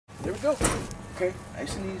There we go. Okay,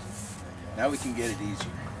 nice and easy. Now we can get it easier.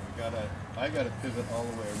 I gotta pivot all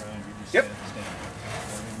the way around. You just Yep. stand.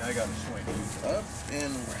 I mean, I gotta swing. Up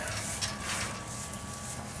and around.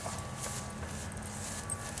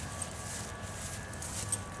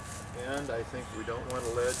 And I think we don't want a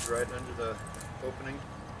ledge right under the opening.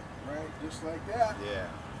 Right, just like that. Yeah.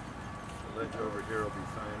 The ledge over here will be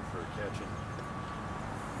fine for catching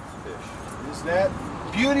fish. Is that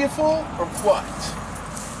beautiful or what?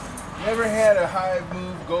 Never had a hive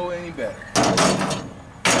move go any better.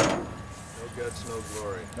 No guts, no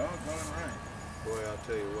glory. Doggone right. Boy, I'll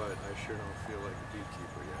tell you what, I sure don't feel like a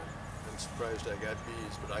beekeeper yet. I'm surprised I got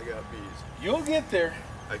bees, but I got bees. You'll get there.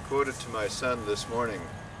 I quoted to my son this morning,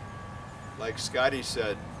 like Scotty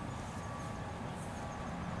said,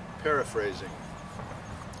 paraphrasing,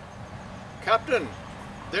 "Captain,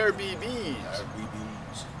 there be bees." There be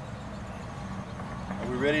bees. Are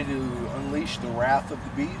we ready to unleash the wrath of the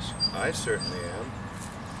bees? I certainly am.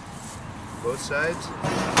 Both sides?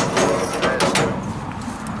 Both sides.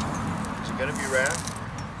 Is it going to be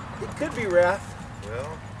wrath? It could be wrath.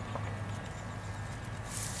 Well,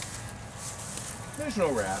 There's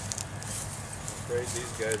no wrath. I'm afraid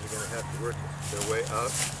these guys are going to have to work their way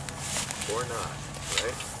up or not,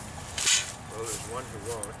 right? Well, there's one who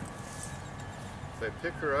won't. If I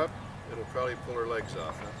pick her up, it'll probably pull her legs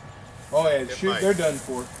off, huh? Oh yeah, It shoot, might. they're done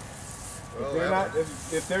for. Well,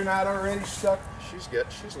 If they're not already stuck, she's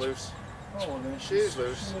loose. oh well then She's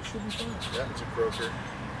loose. It should be fine. That's a croaker.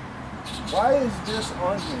 Why is this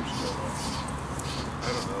on here still?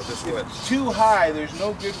 I don't know, this If what? it's too high, there's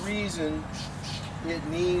no good reason it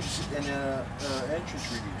needs an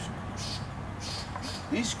entrance reducer.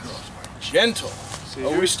 These girls are gentle. See,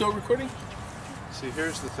 Are we still recording? See,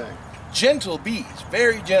 here's the thing. Gentle bees,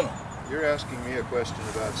 very gentle. You're asking me a question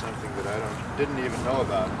about something that I didn't even know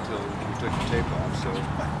about until we took the tape off, so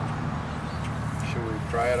should we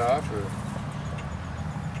pry it off, or?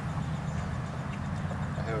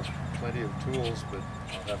 I have plenty of tools, but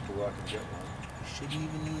I'll have to walk and get one. You shouldn't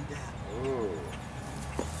even need that. Oh,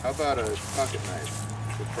 how about a pocket knife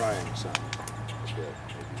for prying something? A bit,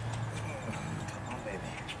 maybe. Come on,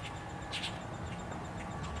 baby.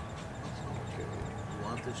 Okay. You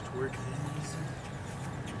want this to work easy?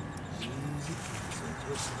 Easy peasy,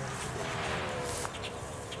 just like that.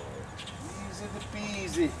 Easy the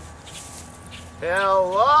peasy.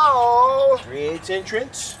 Hello! Creates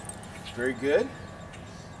entrance. Very good.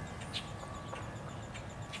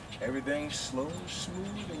 Everything's slow and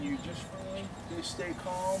smooth and you're just fine. You stay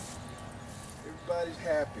calm. Everybody's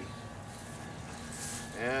happy.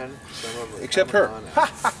 And some of them Except coming her. on out.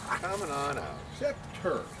 Coming on out. Except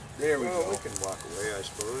her. There we Well, go. we can walk away, I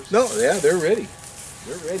suppose. No, yeah, they're ready.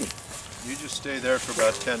 They're ready. You just stay there for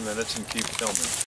about 10 minutes and keep filming.